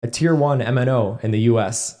a tier one MNO in the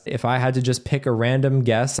US. If I had to just pick a random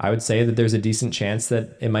guess, I would say that there's a decent chance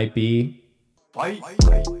that it might be.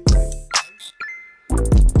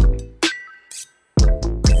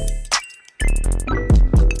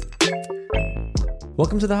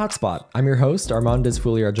 Welcome to The Hotspot. I'm your host, Armand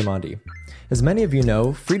Desfoulier-Arjamandi. As many of you know,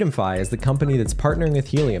 FreedomFi is the company that's partnering with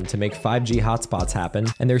Helium to make 5G hotspots happen,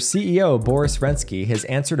 and their CEO, Boris Rensky, has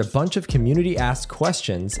answered a bunch of community-asked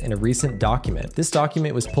questions in a recent document. This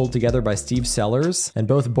document was pulled together by Steve Sellers, and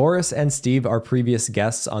both Boris and Steve are previous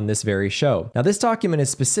guests on this very show. Now, this document is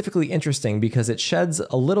specifically interesting because it sheds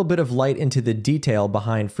a little bit of light into the detail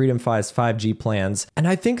behind FreedomFi's 5G plans, and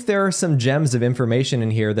I think there are some gems of information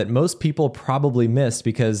in here that most people probably missed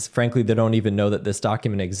because, frankly, they don't even know that this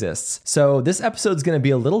document exists. So this episode's going to be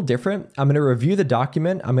a little different. I'm going to review the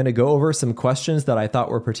document. I'm going to go over some questions that I thought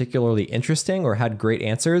were particularly interesting or had great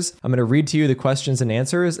answers. I'm going to read to you the questions and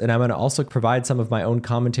answers, and I'm going to also provide some of my own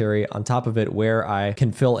commentary on top of it where I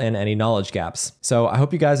can fill in any knowledge gaps. So I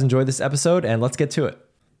hope you guys enjoyed this episode, and let's get to it.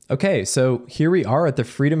 Okay, so here we are at the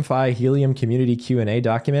FreedomFi Helium Community Q&A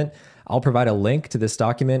document. I'll provide a link to this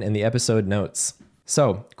document in the episode notes.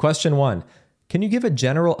 So, question 1. Can you give a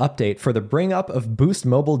general update for the bring up of Boost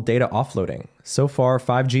Mobile data offloading? So far,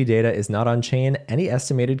 5G data is not on chain. Any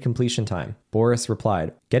estimated completion time? Boris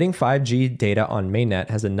replied, getting 5G data on mainnet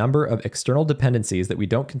has a number of external dependencies that we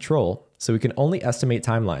don't control, so we can only estimate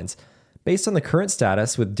timelines. Based on the current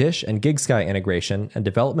status with Dish and GigSky integration and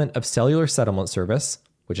development of cellular settlement service,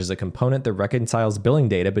 which is a component that reconciles billing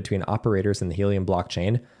data between operators in the Helium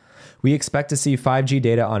blockchain, we expect to see 5G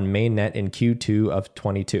data on mainnet in Q2 of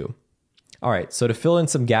 22. All right, so to fill in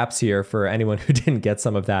some gaps here for anyone who didn't get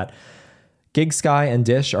some of that, GigSky and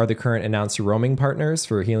Dish are the current announced roaming partners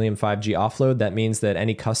for Helium 5G offload. That means that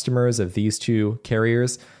any customers of these two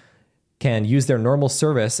carriers can use their normal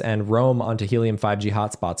service and roam onto Helium 5G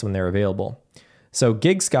hotspots when they're available. So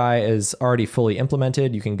GigSky is already fully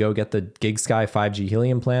implemented. You can go get the GigSky 5G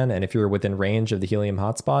Helium plan, and if you're within range of the Helium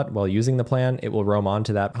hotspot while using the plan, it will roam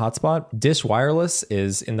onto that hotspot. Dish Wireless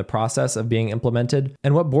is in the process of being implemented,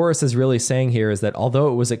 and what Boris is really saying here is that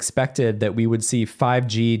although it was expected that we would see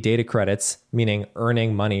 5G data credits, meaning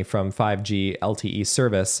earning money from 5G LTE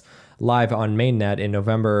service, live on mainnet in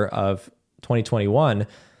November of 2021,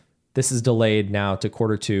 this is delayed now to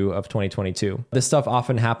Q2 of 2022. This stuff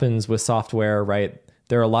often happens with software, right?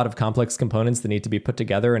 There are a lot of complex components that need to be put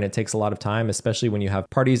together, and it takes a lot of time, especially when you have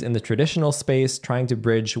parties in the traditional space trying to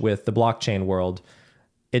bridge with the blockchain world.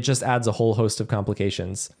 It just adds a whole host of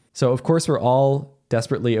complications. So of course, we're all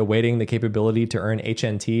desperately awaiting the capability to earn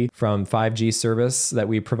HNT from 5G service that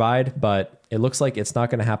we provide, but it looks like it's not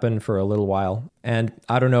going to happen for a little while. And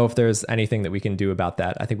I don't know if there's anything that we can do about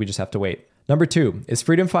that. I think we just have to wait. Number 2, is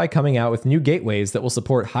FreedomFi coming out with new gateways that will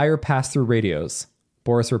support higher pass-through radios?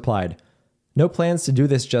 Boris replied, no plans to do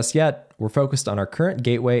this just yet. We're focused on our current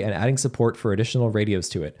gateway and adding support for additional radios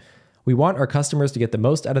to it. We want our customers to get the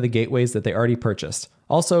most out of the gateways that they already purchased.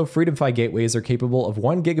 Also, FreedomFi gateways are capable of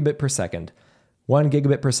 1 gigabit per second. 1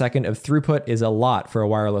 gigabit per second of throughput is a lot for a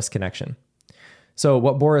wireless connection. So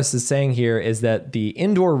what Boris is saying here is that the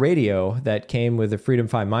indoor radio that came with the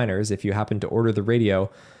FreedomFi miners, if you happen to order the radio,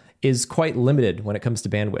 is quite limited when it comes to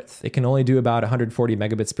bandwidth. It can only do about 140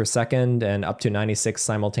 megabits per second and up to 96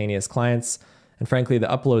 simultaneous clients. And frankly, the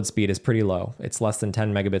upload speed is pretty low. It's less than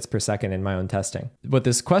 10 megabits per second in my own testing. What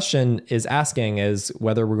this question is asking is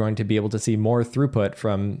whether we're going to be able to see more throughput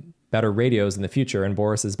from better radios in the future. And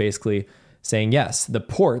Boris is basically saying, yes, the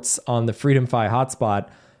ports on the FreedomFi hotspot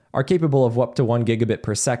are capable of up to 1 gigabit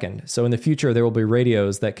per second. So in the future, there will be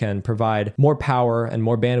radios that can provide more power and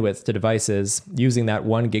more bandwidth to devices using that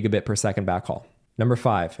 1 gigabit per second backhaul. Number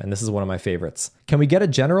 5, and this is one of my favorites. Can we get a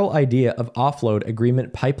general idea of offload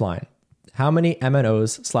agreement pipeline? How many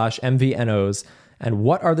MNOs/MVNOs, and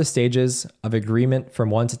what are the stages of agreement from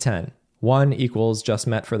 1 to 10? 1 equals just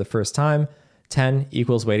met for the first time, 10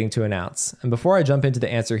 equals waiting to announce. And before I jump into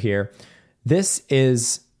the answer here, this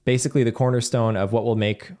is basically the cornerstone of what will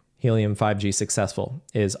make Helium 5G successful,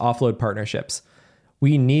 is offload partnerships.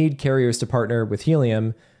 We need carriers to partner with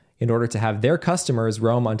Helium in order to have their customers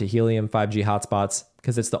roam onto Helium 5G hotspots,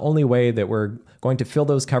 because it's the only way that we're going to fill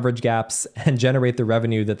those coverage gaps and generate the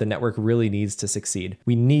revenue that the network really needs to succeed.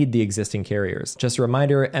 We need the existing carriers. Just a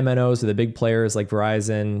reminder, MNOs are the big players like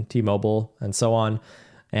Verizon, T-Mobile, and so on.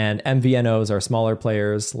 And MVNOs are smaller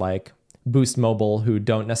players like Boost Mobile, who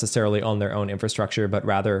don't necessarily own their own infrastructure, but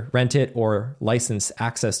rather rent it or license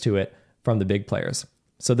access to it from the big players.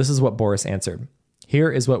 So this is what Boris answered.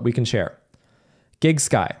 Here is what we can share.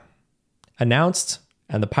 GigSky, announced,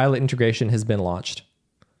 and the pilot integration has been launched.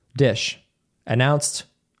 Dish, announced,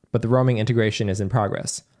 but the roaming integration is in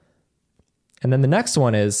progress. And then the next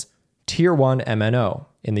one is Tier 1 MNO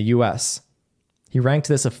in the US. He ranked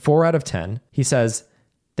this a 4 out of 10. He says,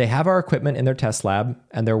 they have our equipment in their test lab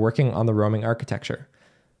and they're working on the roaming architecture.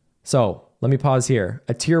 So let me pause here.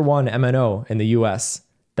 A Tier 1 MNO in the US,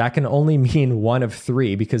 that can only mean one of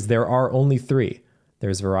three because there are only three.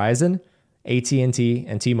 There's Verizon, AT&T,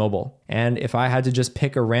 and T-Mobile. And if I had to just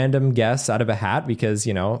pick a random guess out of a hat because,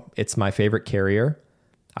 it's my favorite carrier,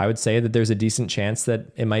 I would say that there's a decent chance that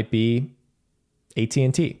it might be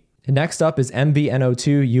AT&T. Next up is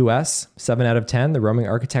MVNO2 US, 7 out of 10. The roaming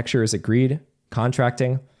architecture is agreed.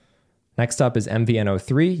 Contracting. Next up is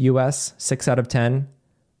MVNO3 US, 6 out of 10.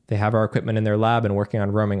 They have our equipment in their lab and working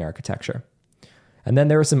on roaming architecture. And then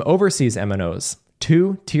there are some overseas MNOs.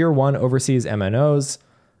 2 Tier 1 overseas MNOs,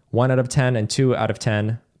 1 out of 10 and 2 out of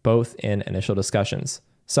 10, both in initial discussions.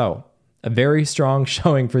 So a very strong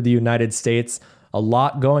showing for the United States. A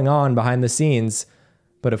lot going on behind the scenes.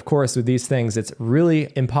 But of course, with these things, it's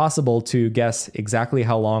really impossible to guess exactly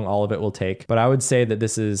how long all of it will take. But I would say that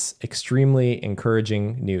this is extremely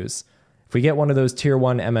encouraging news. If we get one of those Tier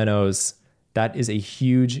 1 MNOs, that is a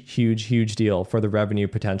huge, huge, huge deal for the revenue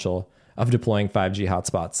potential of deploying 5G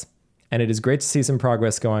hotspots. And it is great to see some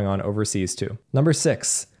progress going on overseas too. Number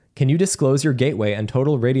 6, can you disclose your gateway and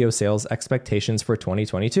total radio sales expectations for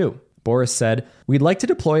 2022? Boris said, we'd like to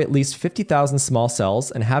deploy at least 50,000 small cells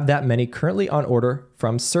and have that many currently on order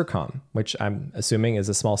from Circom, which I'm assuming is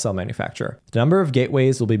a small cell manufacturer. The number of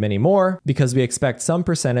gateways will be many more because we expect some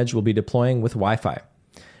percentage will be deploying with Wi-Fi.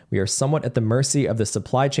 We are somewhat at the mercy of the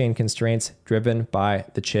supply chain constraints driven by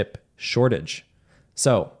the chip shortage.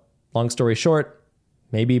 So, long story short,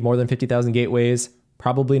 maybe more than 50,000 gateways,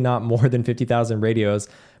 probably not more than 50,000 radios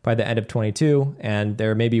by the end of 22, and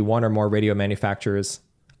there may be one or more radio manufacturers.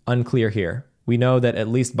 Unclear here. We know that at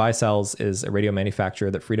least Bicells is a radio manufacturer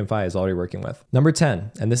that FreedomFi is already working with. Number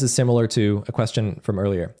 10, and this is similar to a question from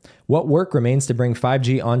earlier. What work remains to bring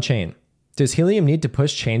 5G on-chain? Does Helium need to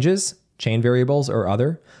push changes, chain variables or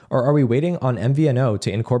other, or are we waiting on MVNO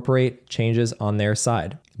to incorporate changes on their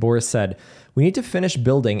side? Boris said, we need to finish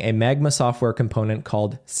building a Magma software component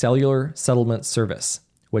called Cellular Settlement Service,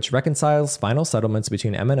 which reconciles final settlements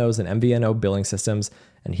between MNOs and MVNO billing systems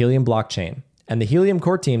and Helium blockchain. And the Helium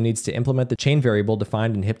core team needs to implement the chain variable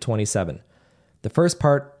defined in HIP 27. The first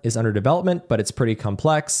part is under development, but it's pretty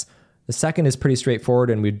complex. The second is pretty straightforward,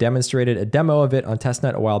 and we've demonstrated a demo of it on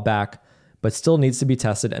testnet a while back, but still needs to be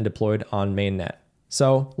tested and deployed on mainnet.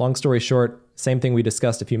 So, long story short, same thing we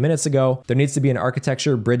discussed a few minutes ago. There needs to be an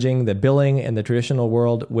architecture bridging the billing in the traditional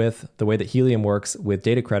world with the way that Helium works with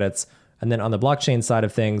data credits. And then on the blockchain side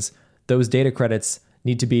of things, those data credits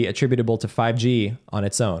need to be attributable to 5G on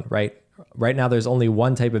its own, right? Right now, there's only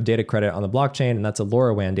one type of data credit on the blockchain, and that's a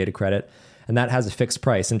LoRaWAN data credit, and that has a fixed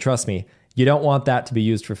price. And trust me, you don't want that to be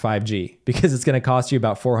used for 5G because it's going to cost you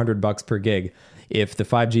about $400 per gig if the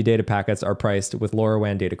 5G data packets are priced with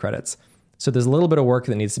LoRaWAN data credits. So there's a little bit of work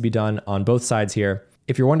that needs to be done on both sides here.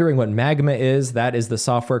 If you're wondering what Magma is, that is the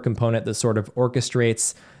software component that sort of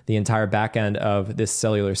orchestrates the entire backend of this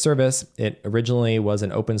cellular service. It originally was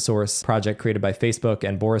an open source project created by Facebook,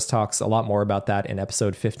 and Boris talks a lot more about that in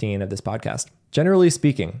episode 15 of this podcast. Generally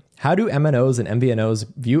speaking, how do MNOs and MVNOs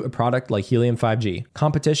view a product like Helium 5G?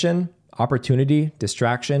 Competition, opportunity,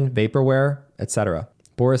 distraction, vaporware, etc.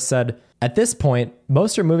 Boris said, at this point,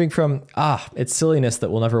 most are moving from, it's silliness that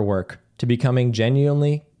will never work, to becoming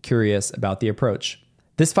genuinely curious about the approach.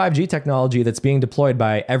 This 5G technology that's being deployed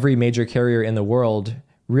by every major carrier in the world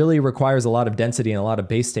really requires a lot of density and a lot of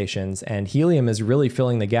base stations, and Helium is really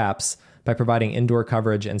filling the gaps by providing indoor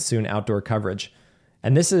coverage and soon outdoor coverage.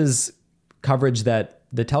 And this is coverage that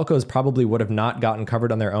the telcos probably would have not gotten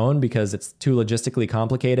covered on their own because it's too logistically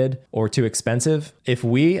complicated or too expensive. If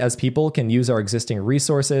we as people can use our existing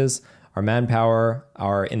resources, our manpower,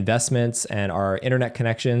 our investments, and our internet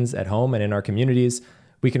connections at home and in our communities,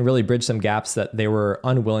 we can really bridge some gaps that they were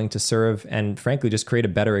unwilling to serve and frankly just create a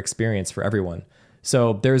better experience for everyone.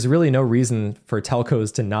 So there's really no reason for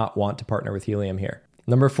telcos to not want to partner with Helium here.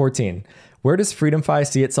 Number 14, where does FreedomFi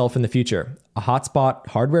see itself in the future? A hotspot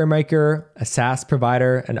hardware maker, a SaaS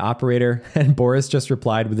provider, an operator? And Boris just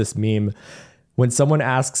replied with this meme. When someone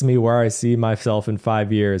asks me where I see myself in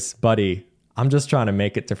 5 years, buddy, I'm just trying to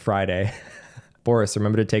make it to Friday. Boris,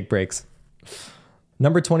 remember to take breaks.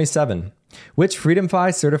 Number 27, which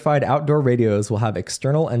FreedomFi certified outdoor radios will have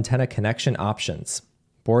external antenna connection options?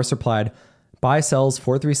 Boris replied, Bicells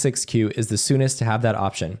 436Q is the soonest to have that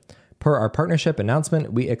option. Per our partnership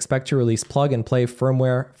announcement, we expect to release plug-and-play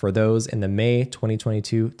firmware for those in the May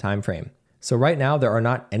 2022 timeframe. So right now, there are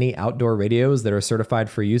not any outdoor radios that are certified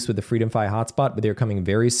for use with the FreedomFi hotspot, but they're coming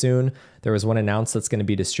very soon. There was one announced that's going to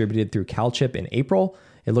be distributed through CalChip in April.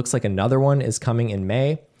 It looks like another one is coming in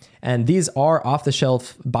May. And these are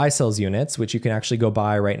off-the-shelf buy-sells units, which you can actually go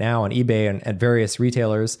buy right now on eBay and at various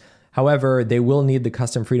retailers. However, they will need the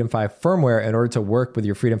custom FreedomFi firmware in order to work with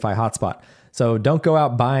your FreedomFi hotspot. So don't go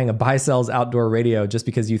out buying a buy-sells outdoor radio just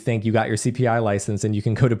because you think you got your CPI license and you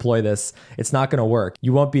can go deploy this. It's not going to work.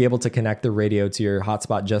 You won't be able to connect the radio to your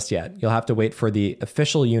hotspot just yet. You'll have to wait for the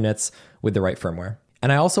official units with the right firmware.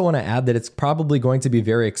 And I also want to add that it's probably going to be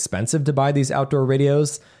very expensive to buy these outdoor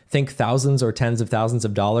radios. Think thousands or tens of thousands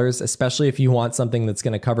of dollars, especially if you want something that's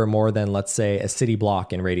going to cover more than, let's say, a city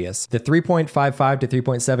block in radius. The 3.55 to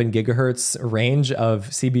 3.7 gigahertz range of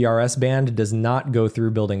CBRS band does not go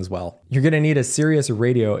through buildings well. You're going to need a serious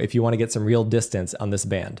radio if you want to get some real distance on this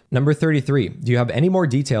band. Number 33, do you have any more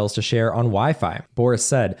details to share on Wi-Fi? Boris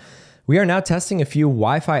said, we are now testing a few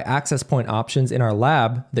Wi-Fi access point options in our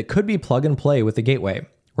lab that could be plug and play with the gateway.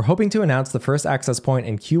 We're hoping to announce the first access point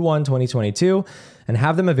in Q1 2022 and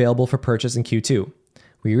have them available for purchase in Q2.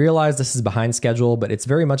 We realize this is behind schedule, but it's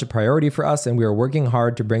very much a priority for us and we are working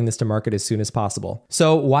hard to bring this to market as soon as possible.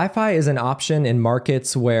 So Wi-Fi is an option in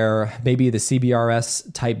markets where maybe the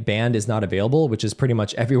CBRS type band is not available, which is pretty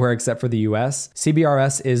much everywhere except for the US.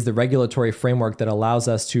 CBRS is the regulatory framework that allows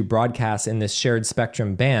us to broadcast in this shared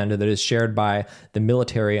spectrum band that is shared by the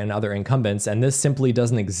military and other incumbents. And this simply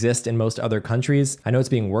doesn't exist in most other countries. I know it's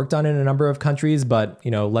being worked on in a number of countries, but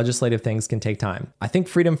legislative things can take time. I think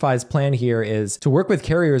FreedomFi's plan here is to work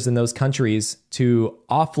with carriers in those countries to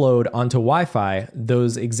offload onto Wi-Fi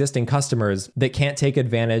those existing customers that can't take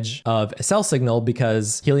advantage of a cell signal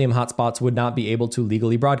because Helium hotspots would not be able to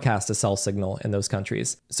legally broadcast a cell signal in those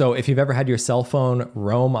countries. So if you've ever had your cell phone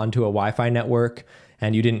roam onto a Wi-Fi network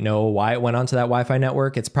and you didn't know why it went onto that Wi-Fi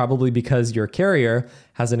network, it's probably because your carrier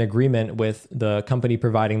has an agreement with the company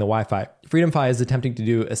providing the Wi-Fi. FreedomFi is attempting to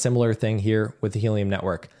do a similar thing here with the Helium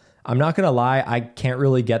network. I'm not going to lie, I can't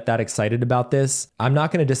really get that excited about this. I'm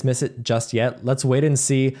not going to dismiss it just yet. Let's wait and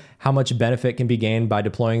see how much benefit can be gained by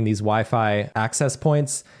deploying these Wi-Fi access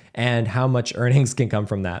points and how much earnings can come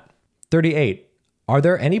from that. 38. Are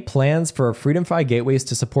there any plans for FreedomFi gateways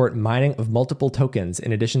to support mining of multiple tokens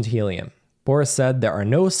in addition to Helium? Boris said there are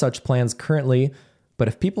no such plans currently, but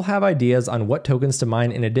if people have ideas on what tokens to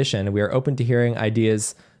mine in addition, we are open to hearing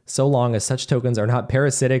ideas so long as such tokens are not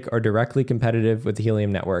parasitic or directly competitive with the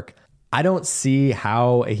Helium network. I don't see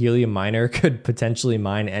how a Helium miner could potentially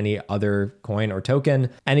mine any other coin or token.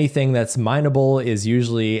 Anything that's mineable is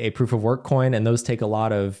usually a proof of work coin, and those take a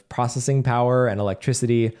lot of processing power and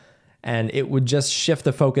electricity, and it would just shift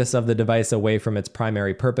the focus of the device away from its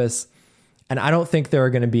primary purpose. And I don't think there are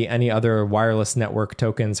going to be any other wireless network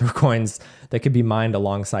tokens or coins that could be mined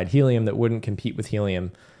alongside Helium that wouldn't compete with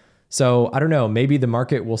Helium. So I don't know, maybe the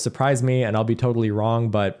market will surprise me and I'll be totally wrong,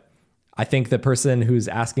 but I think the person who's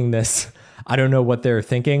asking this, I don't know what they're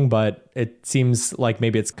thinking, but it seems like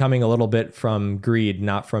maybe it's coming a little bit from greed,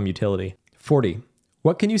 not from utility. 40.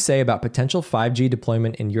 What can you say about potential 5G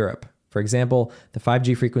deployment in Europe? For example, the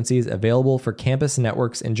 5G frequencies available for campus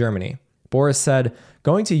networks in Germany. Boris said,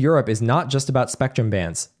 going to Europe is not just about spectrum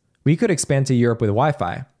bands. We could expand to Europe with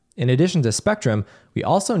Wi-Fi. In addition to spectrum, we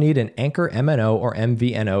also need an anchor MNO or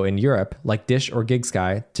MVNO in Europe, like Dish or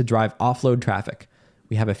GigSky, to drive offload traffic.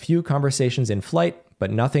 We have a few conversations in flight,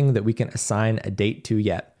 but nothing that we can assign a date to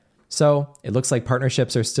yet. So it looks like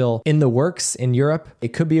partnerships are still in the works in Europe.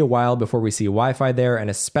 It could be a while before we see Wi-Fi there, and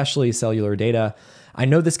especially cellular data. I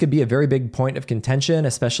know this could be a very big point of contention,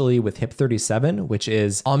 especially with HIP37, which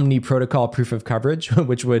is omni-protocol proof of coverage,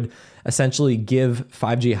 which would essentially give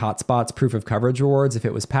 5G hotspots proof of coverage rewards if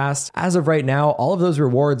it was passed. As of right now, all of those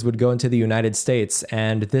rewards would go into the United States,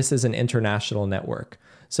 and this is an international network.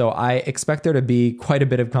 So I expect there to be quite a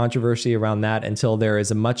bit of controversy around that until there is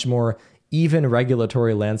a much more even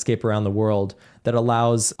regulatory landscape around the world that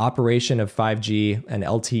allows operation of 5G and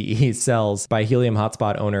LTE cells by Helium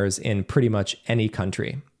hotspot owners in pretty much any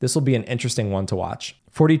country. This will be an interesting one to watch.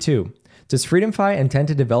 42. Does FreedomFi intend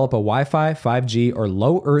to develop a Wi-Fi, 5G, or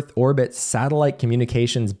low Earth orbit satellite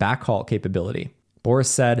communications backhaul capability? Boris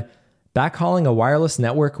said, backhauling a wireless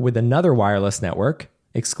network with another wireless network,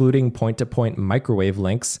 excluding point-to-point microwave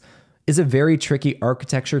links, is a very tricky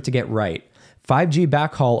architecture to get right. 5G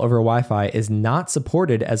backhaul over Wi-Fi is not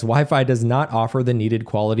supported as Wi-Fi does not offer the needed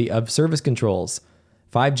quality of service controls.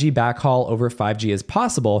 5G backhaul over 5G is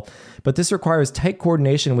possible, but this requires tight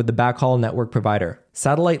coordination with the backhaul network provider.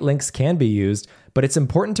 Satellite links can be used, but it's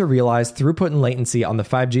important to realize throughput and latency on the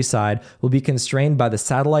 5G side will be constrained by the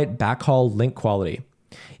satellite backhaul link quality.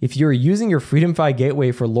 If you're using your FreedomFi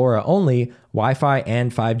gateway for LoRa only, Wi-Fi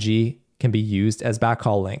and 5G can be used as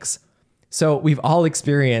backhaul links. So we've all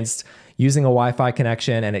experienced using a Wi-Fi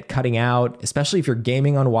connection and it cutting out, especially if you're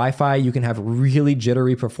gaming on Wi-Fi, you can have really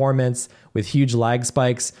jittery performance with huge lag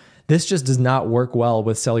spikes. This just does not work well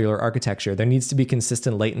with cellular architecture. There needs to be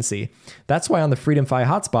consistent latency. That's why on the FreedomFi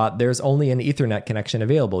hotspot, there's only an Ethernet connection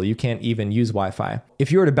available. You can't even use Wi-Fi.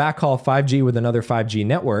 If you were to backhaul 5G with another 5G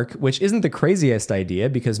network, which isn't the craziest idea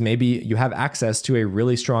because maybe you have access to a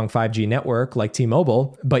really strong 5G network like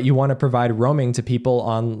T-Mobile, but you want to provide roaming to people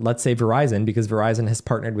on, let's say, Verizon, because Verizon has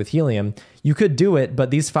partnered with Helium, you could do it, but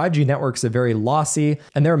these 5G networks are very lossy,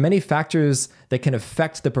 and there are many factors that can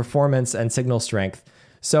affect the performance and signal strength.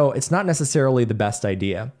 So it's not necessarily the best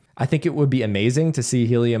idea. I think it would be amazing to see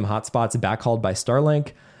Helium hotspots backhauled by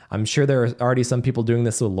Starlink. I'm sure there are already some people doing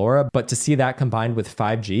this with LoRa, but to see that combined with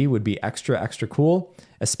 5G would be extra cool,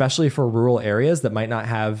 especially for rural areas that might not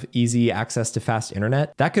have easy access to fast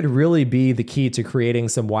internet. That could really be the key to creating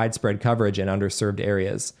some widespread coverage in underserved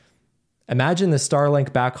areas. Imagine the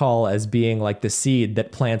Starlink backhaul as being like the seed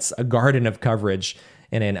that plants a garden of coverage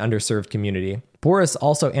in an underserved community. Boris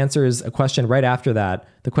also answers a question right after that.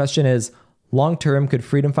 The question is, long-term, could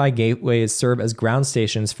FreedomFi gateways serve as ground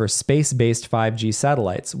stations for space-based 5G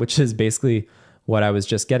satellites, which is basically what I was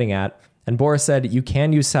just getting at. And Boris said, you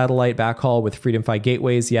can use satellite backhaul with FreedomFi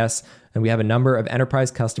gateways, yes, and we have a number of enterprise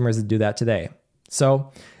customers that do that today.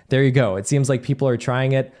 So there you go. It seems like people are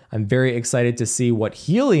trying it. I'm very excited to see what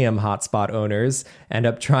Helium hotspot owners end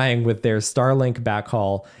up trying with their Starlink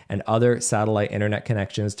backhaul and other satellite internet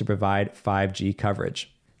connections to provide 5G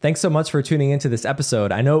coverage. Thanks so much for tuning into this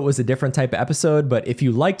episode. I know it was a different type of episode, but if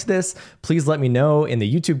you liked this, please let me know in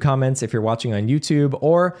the YouTube comments if you're watching on YouTube,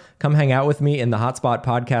 or come hang out with me in the Hotspot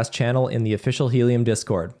podcast channel in the official Helium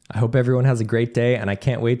Discord. I hope everyone has a great day, and I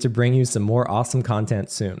can't wait to bring you some more awesome content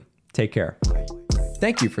soon. Take care.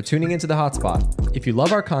 Thank you for tuning into the Hotspot. If you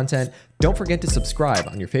love our content, don't forget to subscribe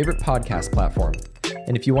on your favorite podcast platform.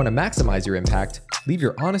 And if you want to maximize your impact, leave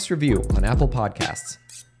your honest review on Apple Podcasts.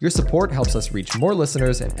 Your support helps us reach more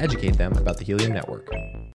listeners and educate them about the Helium Network.